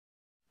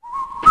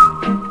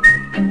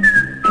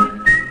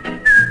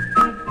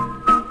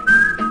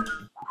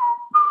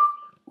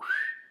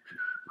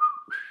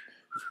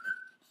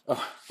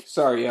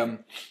Sorry,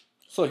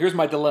 so here's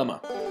my dilemma.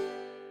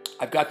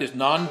 I've got this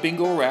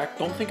non-bingo rack.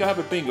 Don't think I have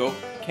a bingo.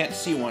 Can't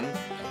see one.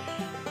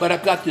 But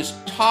I've got this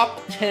top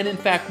 10, in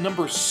fact,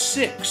 number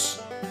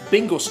 6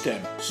 bingo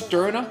stem.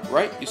 Sterna,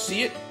 right? You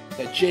see it?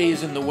 That J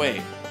is in the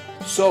way.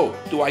 So,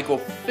 do I go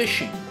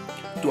fishing?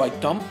 Do I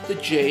dump the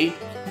J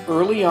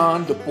early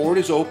on? The board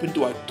is open.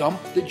 Do I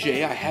dump the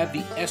J? I have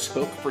the S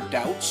hook for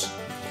doubts.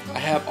 I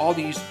have all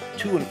these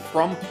to and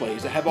from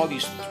plays. I have all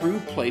these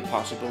through play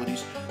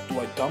possibilities. Do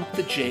I dump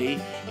the J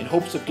in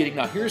hopes of getting...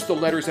 Now, here's the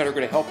letters that are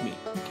going to help me.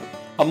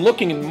 I'm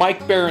looking in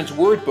Mike Barron's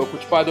word book,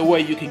 which, by the way,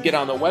 you can get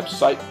on the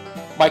website.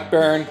 Mike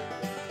Barron,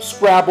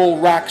 Scrabble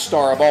rack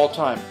star of all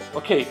time.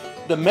 Okay,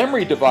 the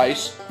memory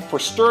device for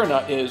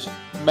Sterna is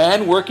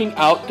man working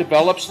out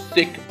develops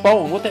thick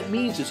bone. What that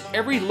means is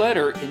every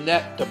letter in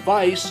that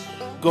device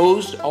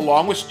goes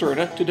along with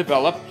Sterna to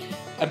develop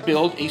and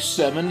build a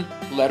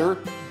 7-letter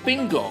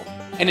bingo.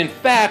 And in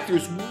fact,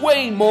 there's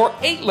way more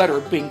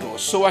 8-letter bingos.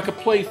 So I could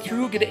play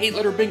through, get an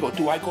 8-letter bingo.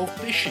 Do I go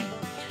fishing?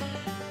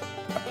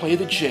 I play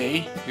the J.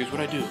 Here's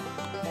what I do.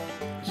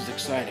 This is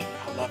exciting.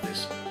 I love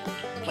this.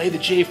 Play the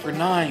J for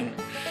 9.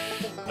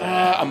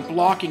 I'm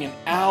blocking an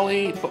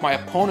alley, but my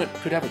opponent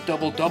could have a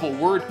double-double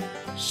word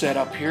set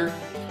up here.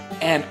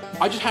 And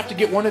I just have to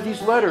get one of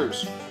these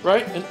letters,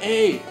 right? An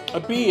A,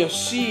 a B, a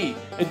C,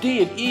 a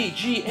D, an E,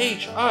 G,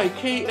 H, I,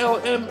 K, L,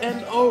 M,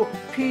 N, O,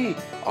 P,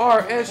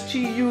 R, S,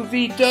 T, U,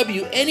 V,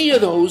 W. Any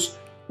of those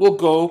will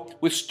go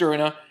with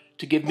Sterna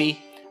to give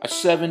me a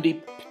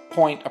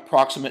 70-point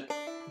approximate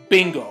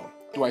bingo.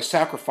 Do I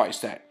sacrifice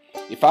that?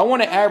 If I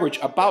want to average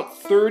about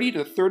 30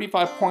 to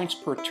 35 points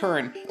per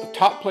turn, the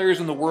top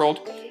players in the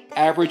world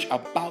average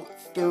about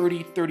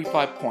 30,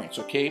 35 points,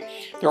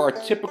 okay? There are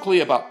typically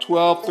about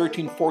 12,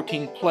 13,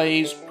 14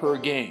 plays per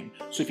game.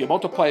 So if you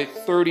multiply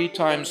 30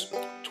 times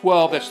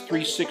 12, that's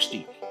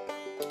 360.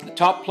 The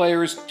top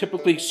players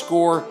typically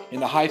score in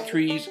the high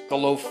 3s, the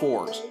low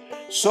 4s.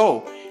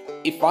 So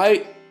if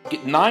I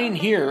get 9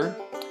 here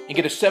and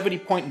get a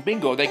 70-point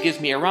bingo, that gives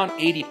me around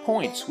 80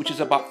 points, which is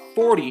about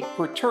 40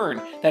 per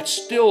turn. That's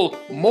still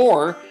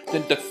more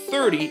than the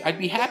 30 I'd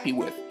be happy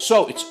with.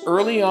 So it's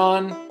early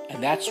on,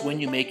 and that's when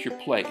you make your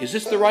play. Is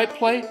this the right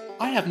play?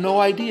 I have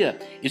no idea.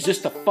 Is this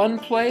the fun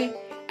play?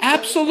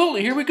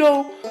 Absolutely. Here we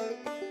go.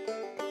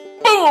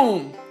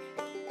 Boom!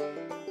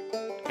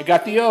 I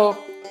got the O.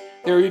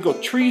 There you go.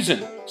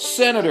 Treason.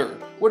 Senator.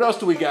 What else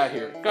do we got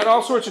here? Got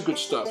all sorts of good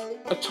stuff.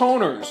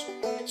 Atoners.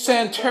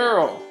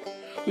 Santero.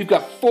 We've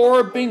got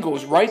 4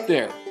 bingos right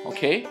there,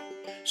 okay?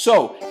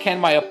 So, can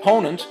my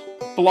opponent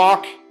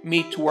block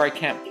me to where I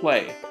can't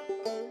play?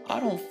 I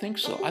don't think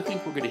so. I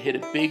think we're going to hit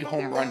a big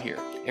home run here.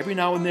 Every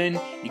now and then,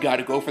 you got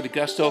to go for the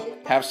gusto,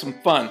 have some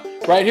fun.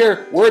 Right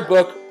here, word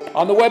book,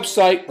 on the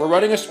website, we're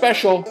running a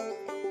special.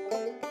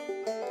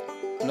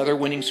 Another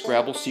winning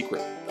Scrabble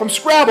secret. From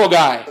Scrabble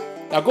Guy.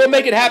 Now go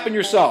make it happen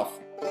yourself.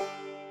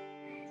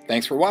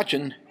 Thanks for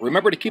watching.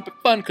 Remember to keep it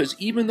fun, because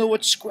even though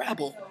it's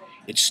Scrabble,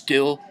 it's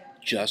still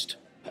just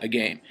a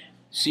game.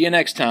 See you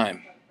next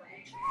time.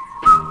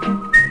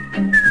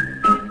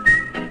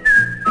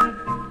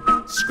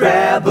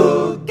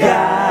 Scrabble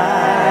Guy.